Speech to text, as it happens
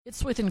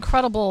It's with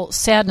incredible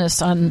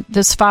sadness on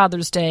this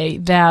Father's Day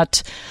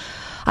that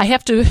I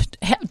have to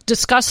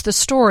discuss the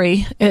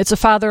story. It's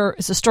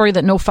a story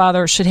that no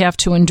father should have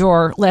to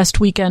endure. Last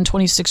weekend,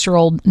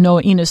 26-year-old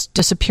Noah Enos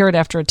disappeared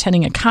after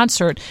attending a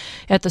concert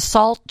at the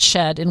Salt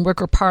Shed in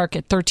Wicker Park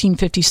at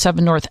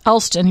 1357 North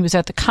Elston. He was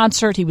at the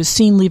concert. He was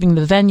seen leaving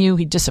the venue.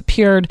 He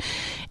disappeared.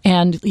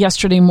 And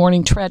yesterday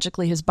morning,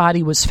 tragically, his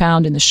body was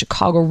found in the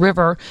Chicago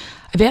River.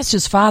 I've asked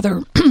his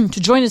father to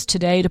join us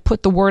today to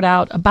put the word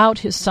out about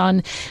his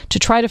son, to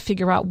try to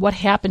figure out what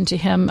happened to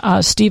him.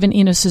 Stephen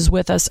Enos is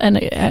with us, and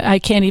I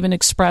can't even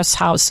express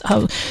how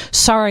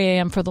sorry I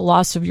am for the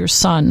loss of your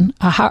son.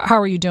 How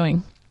are you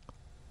doing?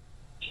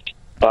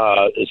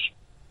 As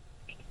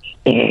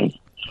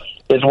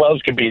well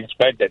as could be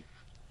expected.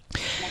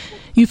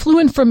 You flew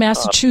in from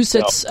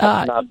Massachusetts.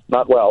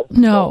 Not well.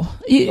 No.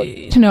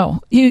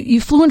 You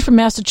flew in from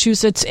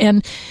Massachusetts,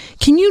 and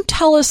can you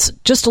tell us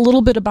just a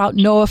little bit about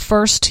Noah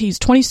first? He's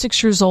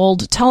 26 years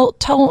old.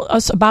 Tell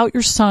us about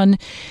your son,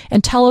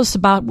 and tell us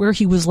about where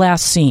he was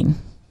last seen.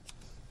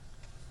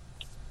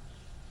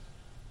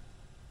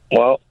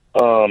 Well, I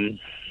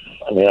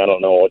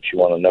don't know what you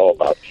want to know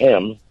about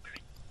him.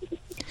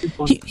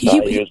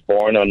 He was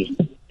born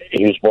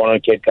on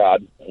Cape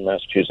Cod in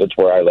Massachusetts,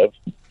 where I live.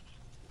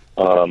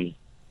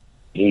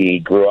 He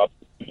grew up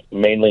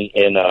mainly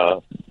in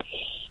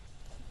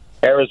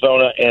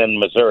Arizona and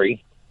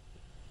Missouri,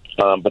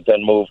 but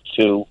then moved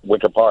to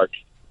Wicker Park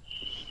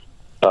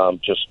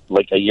just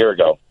like a year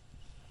ago.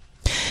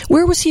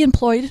 Where was he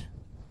employed?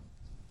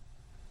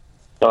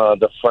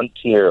 The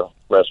Frontier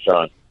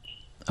restaurant.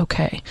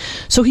 Okay.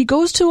 So he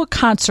goes to a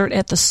concert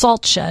at the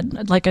Salt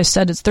Shed. Like I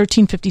said, it's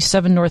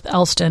 1357 North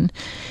Elston.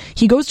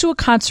 He goes to a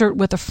concert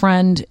with a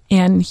friend,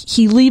 and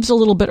he leaves a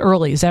little bit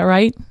early. Is that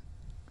right?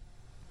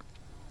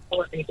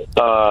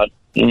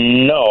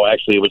 No,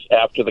 actually, it was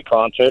after the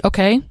concert.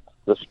 Okay.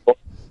 The story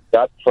I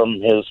got from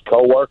his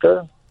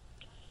coworker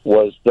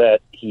was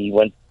that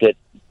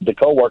the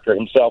coworker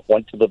himself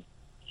went to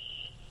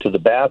the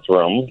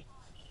bathroom,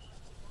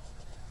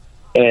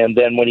 and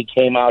then when he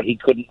came out, he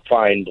couldn't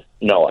find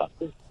Noah.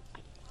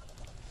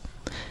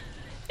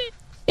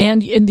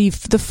 And in the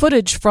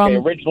footage from the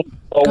original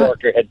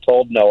coworker had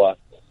told Noah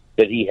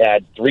that he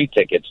had 3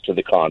 tickets to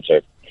the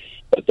concert,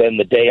 but then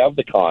the day of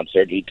the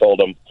concert, he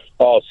told him,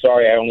 "Oh,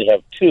 sorry, I only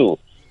have 2."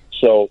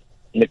 So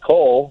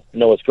Nicole,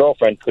 Noah's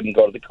girlfriend, couldn't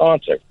go to the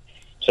concert.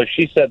 So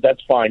she said,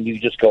 "That's fine, you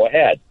just go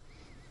ahead."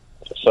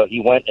 So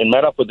he went and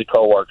met up with the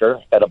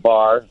coworker at a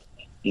bar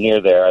near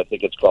there. I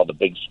think it's called the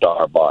Big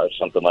Star Bar,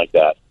 something like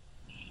that.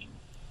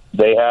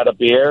 They had a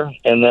beer,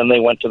 and then they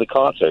went to the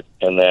concert.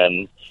 And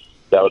then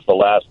that was the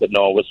last that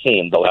Noah was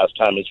seen. The last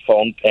time his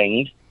phone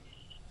pinged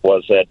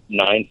was at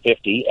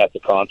 9:50 at the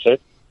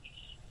concert.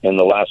 And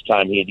the last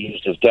time he had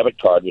used his debit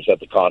card was at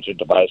the concert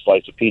to buy a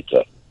slice of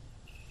pizza.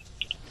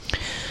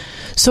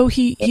 So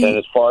and then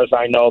as far as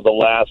I know,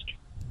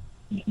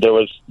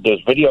 there's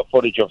video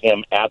footage of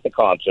him at the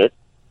concert.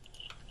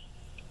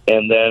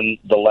 And then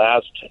the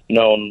last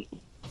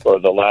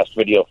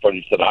video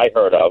footage that I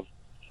heard of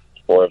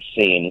or have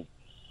seen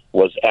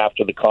was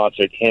after the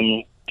concert,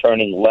 him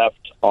turning north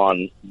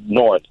on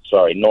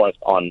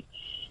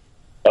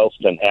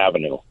Elston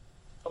Avenue.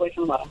 Away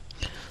from love.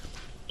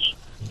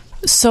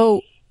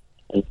 So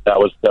that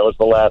was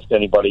the last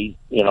anybody,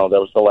 that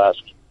was the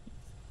last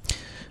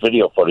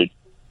video footage.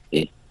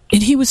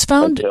 And he was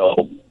found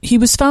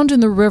in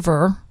the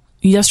river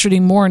yesterday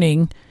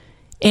morning.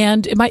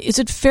 And is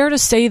it fair to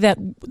say that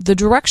the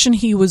direction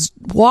he was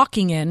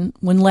walking in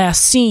when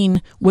last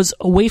seen was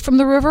away from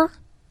the river?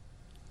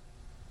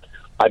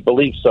 I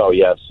believe so,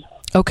 yes.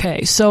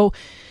 Okay, so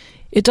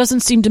it doesn't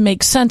seem to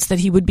make sense that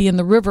he would be in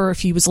the river if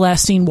he was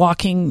last seen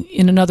walking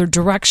in another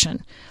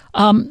direction.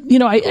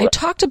 I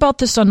talked about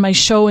this on my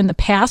show in the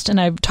past, and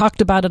I've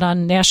talked about it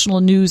on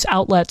national news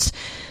outlets.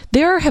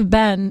 There have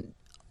been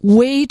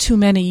way too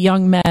many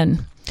young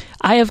men.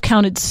 I have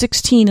counted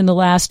 16 in the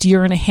last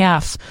year and a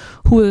half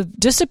who have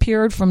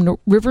disappeared from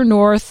River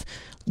North,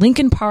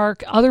 Lincoln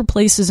Park, other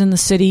places in the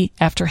city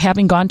after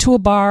having gone to a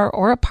bar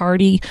or a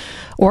party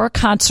or a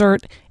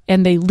concert,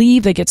 and they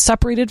leave, they get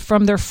separated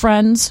from their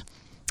friends,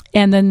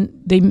 and then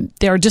they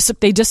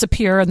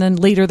disappear, and then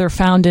later they're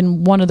found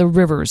in one of the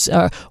rivers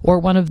or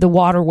one of the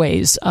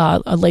waterways,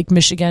 Lake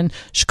Michigan,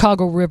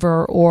 Chicago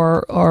River,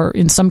 or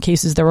in some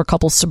cases there were a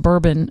couple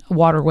suburban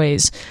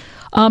waterways.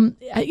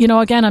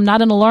 Again, I'm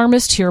not an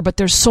alarmist here, but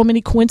there's so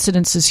many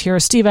coincidences here.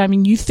 Steve,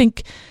 you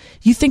think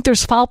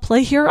there's foul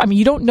play here?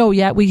 You don't know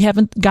yet. We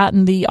haven't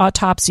gotten the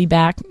autopsy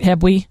back,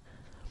 have we?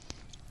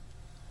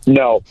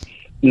 No,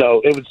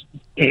 it was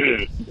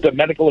the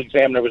medical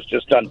examiner was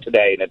just done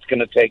today, and it's going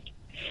to take,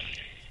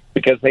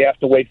 because they have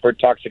to wait for a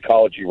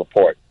toxicology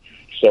report,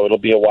 so it'll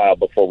be a while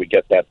before we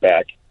get that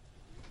back.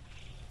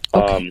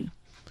 Okay.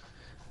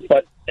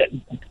 But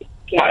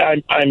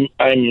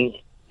I'm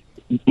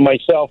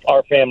myself,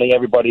 our family,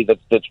 everybody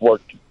that's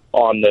worked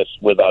on this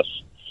with us,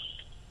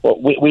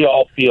 we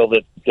all feel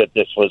that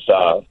this was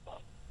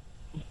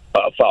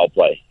foul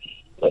play.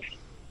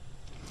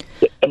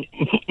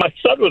 My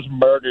son was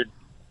murdered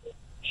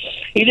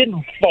He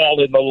didn't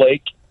fall in the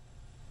lake.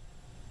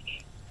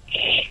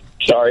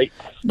 Sorry.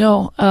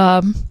 No,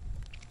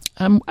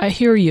 I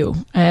hear you.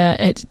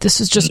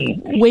 This is just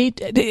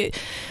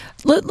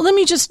Let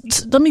me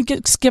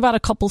give out a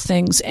couple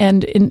things,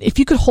 and if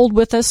you could hold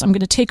with us, I'm going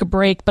to take a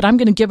break, but I'm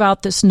going to give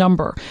out this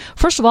number.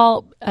 First of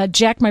all,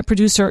 Jack, my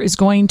producer, is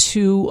going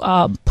to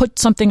put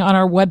something on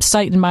our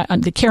website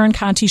on the Karen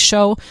Conti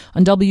Show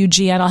on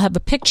WGN. I'll have a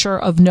picture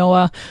of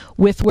Noah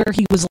with where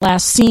he was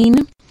last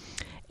seen.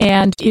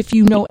 And if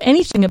you know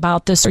anything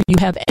about this, or you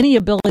have any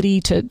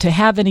ability to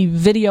have any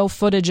video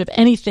footage of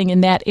anything in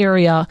that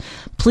area,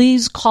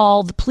 please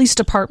call the police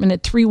department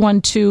at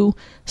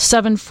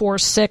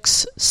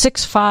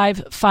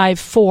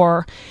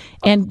 312-746-6554.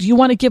 And you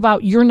want to give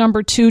out your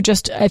number too.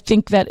 I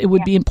think that it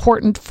would be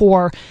important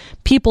for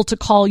people to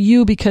call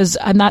you, because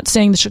I'm not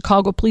saying the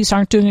Chicago police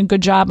aren't doing a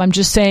good job. I'm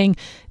just saying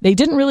they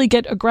didn't really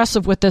get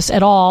aggressive with this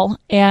at all.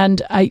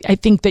 And I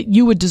think that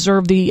you would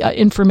deserve the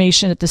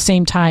information at the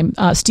same time.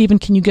 Stephen,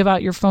 can you give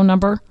out your phone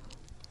number?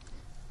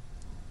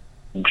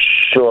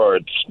 Sure.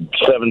 It's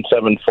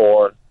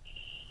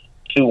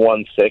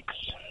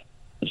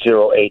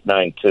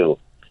 774-216-0892.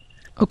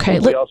 Okay.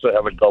 We also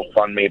have a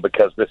GoFundMe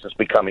because this is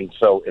becoming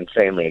so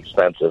insanely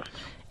expensive.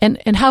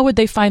 And how would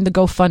they find the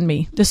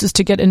GoFundMe? This is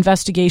to get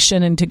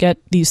investigation and to get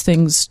these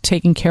things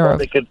taken care of.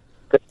 They could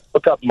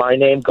look up my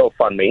name,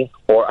 GoFundMe,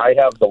 or I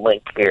have the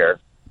link here.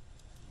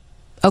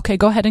 Okay,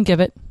 go ahead and give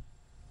it.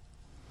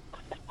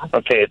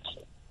 Okay, it's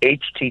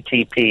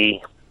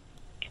http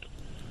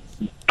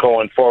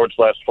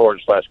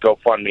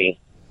 ://GoFundMe.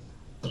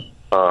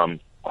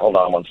 Hold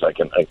on one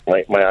second.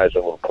 My eyes are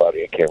a little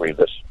cloudy. I can't read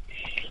this.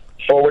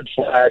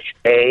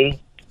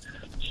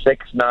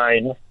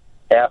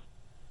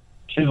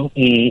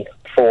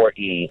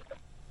 /A69F2E4E.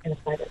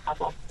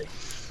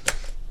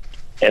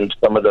 And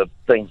some of the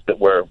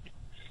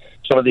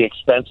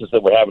expenses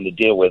that we're having to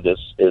deal with is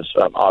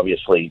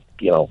obviously,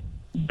 the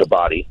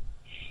body.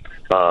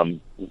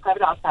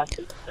 Private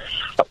autopsy.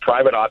 A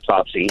private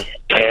autopsy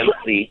and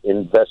the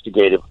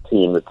investigative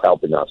team that's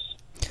helping us.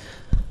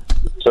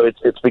 So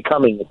it's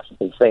becoming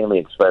insanely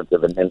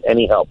expensive, and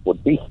any help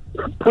would be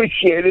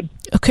appreciated.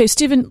 Okay,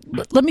 Stephen,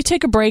 let me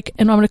take a break,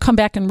 and I'm going to come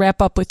back and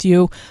wrap up with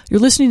you. You're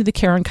listening to the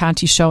Karen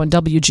Conti Show on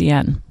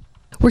WGN.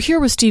 We're here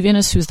with Steve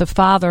Enos, who's the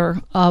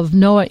father of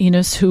Noah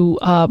Enos,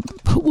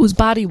 whose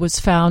body was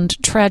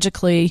found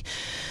tragically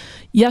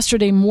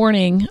yesterday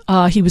morning.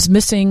 He was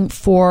missing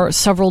for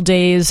several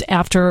days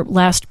after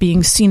last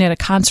being seen at a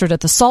concert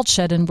at the Salt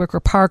Shed in Wicker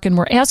Park, and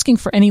we're asking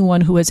for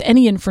anyone who has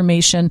any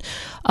information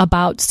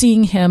about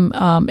seeing him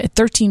at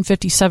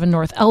 1357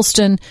 North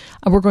Elston.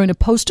 We're going to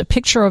post a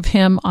picture of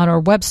him on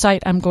our website.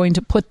 I'm going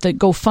to put the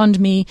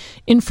GoFundMe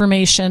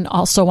information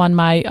also on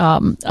my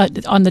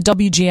on the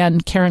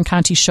WGN Karen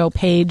Conti Show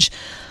page.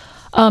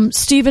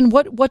 Stephen,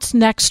 what's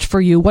next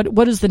for you?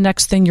 What is the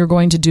next thing you're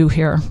going to do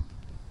here?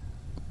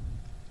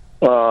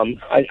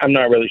 I'm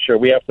not really sure.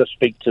 We have to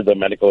speak to the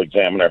medical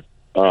examiner,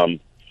 and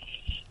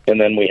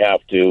then we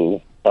have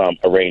to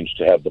arrange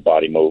to have the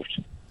body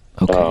moved.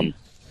 Okay.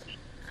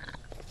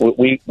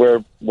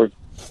 We're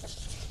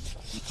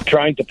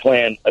trying to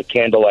plan a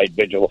candlelight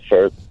vigil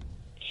for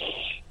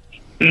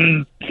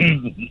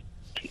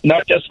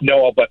not just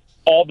Noah, but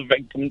all the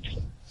victims,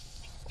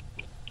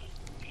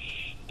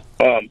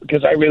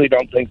 because I really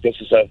don't think this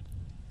is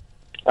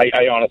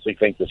I honestly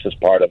think this is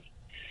part of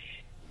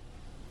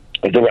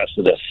the rest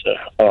of this,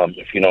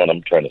 if you know what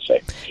I'm trying to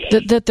say.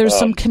 That there's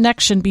some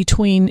connection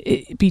between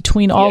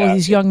all of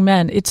these young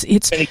men. It's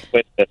many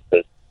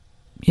coincidences.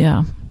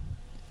 Yeah,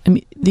 I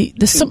mean way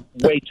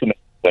too many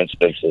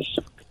coincidences.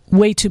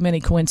 Way too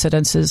many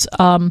coincidences.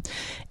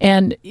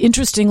 And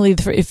interestingly,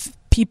 if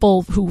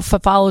people who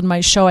followed my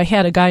show, I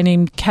had a guy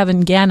named Kevin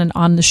Gannon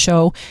on the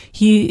show.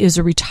 He is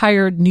a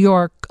retired New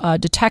York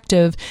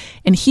detective,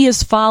 and he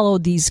has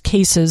followed these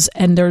cases.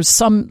 And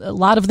there's a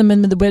lot of them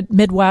in the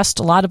Midwest.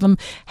 A lot of them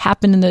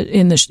happen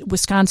in the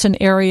Wisconsin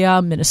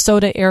area,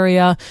 Minnesota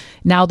area,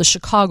 now the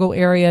Chicago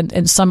area,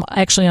 and some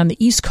actually on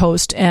the East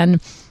Coast. And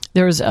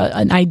there's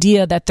an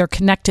idea that they're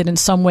connected in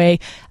some way.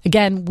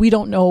 Again, we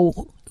don't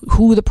know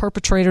who the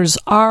perpetrators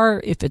are,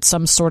 if it's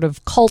some sort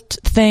of cult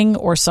thing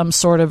or some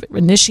sort of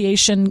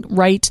initiation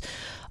rite.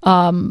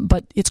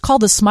 But it's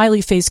called the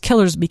smiley face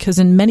killers because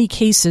in many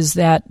cases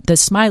that the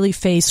smiley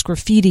face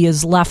graffiti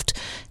is left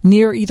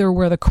near either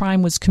where the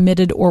crime was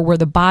committed or where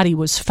the body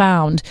was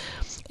found.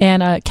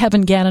 And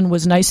Kevin Gannon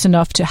was nice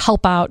enough to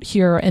help out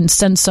here and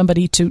send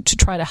somebody to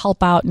try to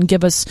help out and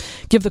give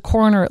the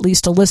coroner at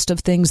least a list of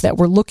things that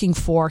we're looking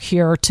for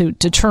here to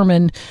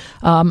determine,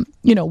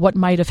 what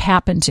might have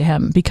happened to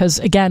him. Because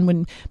again,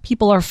 when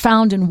people are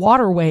found in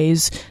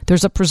waterways,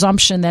 there's a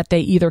presumption that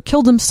they either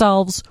killed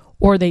themselves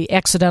or they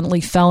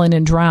accidentally fell in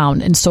and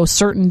drowned. And so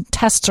certain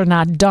tests are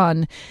not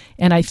done.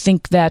 And I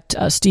think that,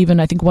 Stephen,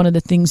 one of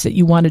the things that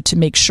you wanted to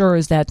make sure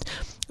is that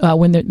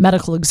when the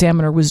medical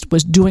examiner was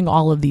doing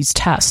all of these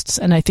tests,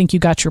 and I think you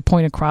got your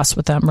point across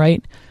with them,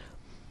 right?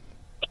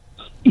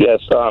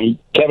 Yes,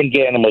 Kevin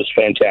Gannon was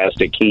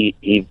fantastic.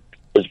 He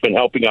has been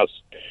helping us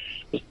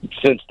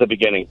since the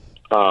beginning.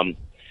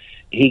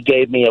 he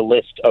gave me a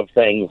list of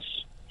things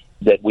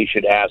that we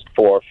should ask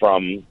for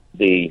from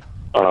the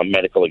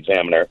medical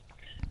examiner,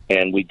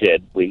 and we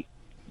did. We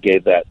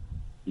gave that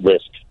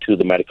list to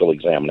the medical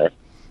examiner.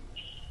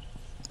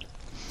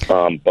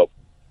 But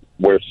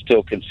we're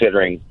still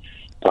considering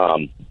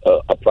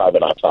a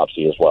private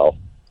autopsy as well.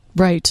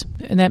 Right,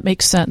 and that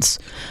makes sense.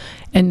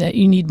 And that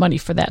you need money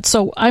for that.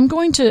 So I'm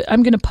going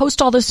to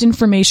post all this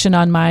information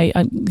on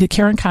the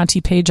Karen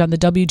Conti page on the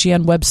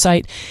WGN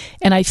website.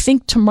 And I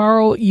think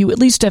tomorrow you at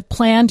least have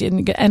planned.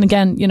 And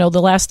again,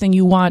 the last thing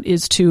you want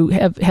is to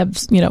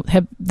have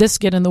this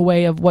get in the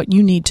way of what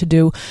you need to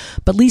do.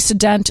 But Lisa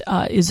Dent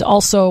is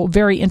also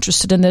very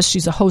interested in this.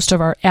 She's a host of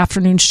our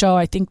afternoon show.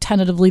 I think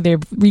tentatively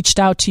they've reached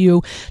out to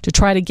you to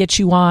try to get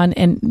you on,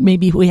 and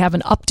maybe we have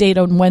an update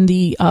on when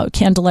the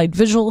candlelight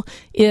vigil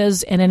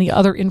is and any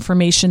other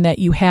information that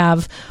you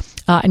have.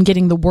 And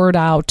getting the word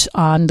out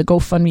on the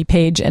GoFundMe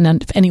page, and then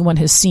if anyone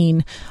has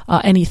seen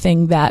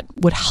anything that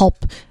would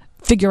help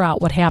figure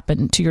out what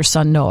happened to your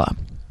son Noah.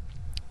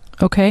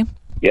 Okay?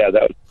 Yeah,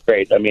 that was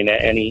great. I mean,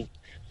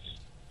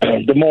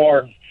 the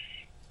more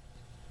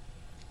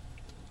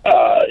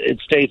it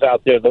stays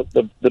out there,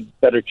 the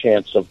better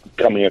chance of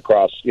coming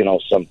across,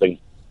 something.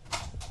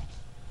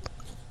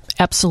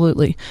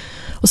 Absolutely.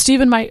 Well,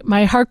 Stephen,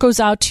 my heart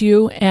goes out to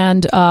you,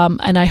 and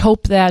I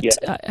hope that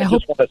I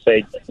just want to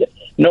say,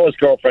 Noah's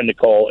girlfriend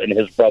Nicole and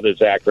his brother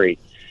Zachary,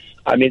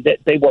 I mean,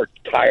 they worked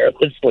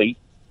tirelessly.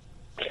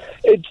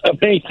 It's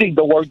amazing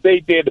the work they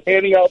did,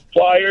 handing out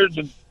flyers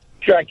and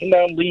tracking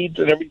down leads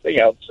and everything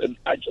else. And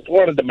I just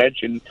wanted to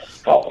mention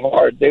how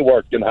hard they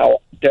worked and how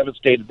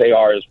devastated they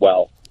are as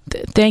well.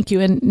 Thank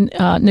you. And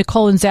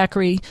Nicole and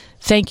Zachary,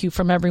 thank you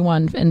from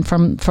everyone and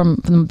from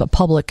the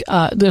public.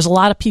 There's a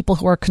lot of people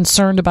who are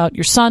concerned about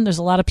your son. There's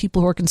a lot of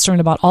people who are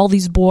concerned about all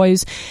these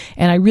boys.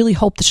 And I really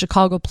hope the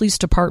Chicago Police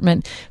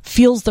Department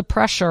feels the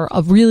pressure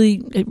of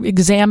really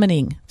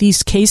examining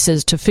these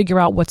cases to figure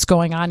out what's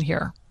going on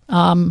here.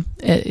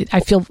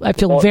 I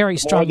feel very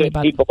strongly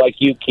about it. People like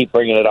you keep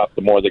bringing it up,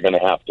 the more they're going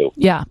to have to.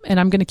 Yeah, and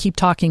I'm going to keep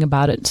talking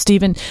about it.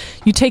 Stephen,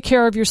 you take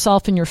care of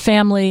yourself and your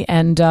family,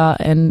 and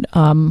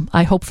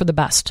I hope for the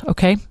best,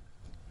 okay?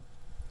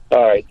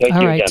 All right. Thank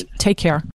you again. Take care.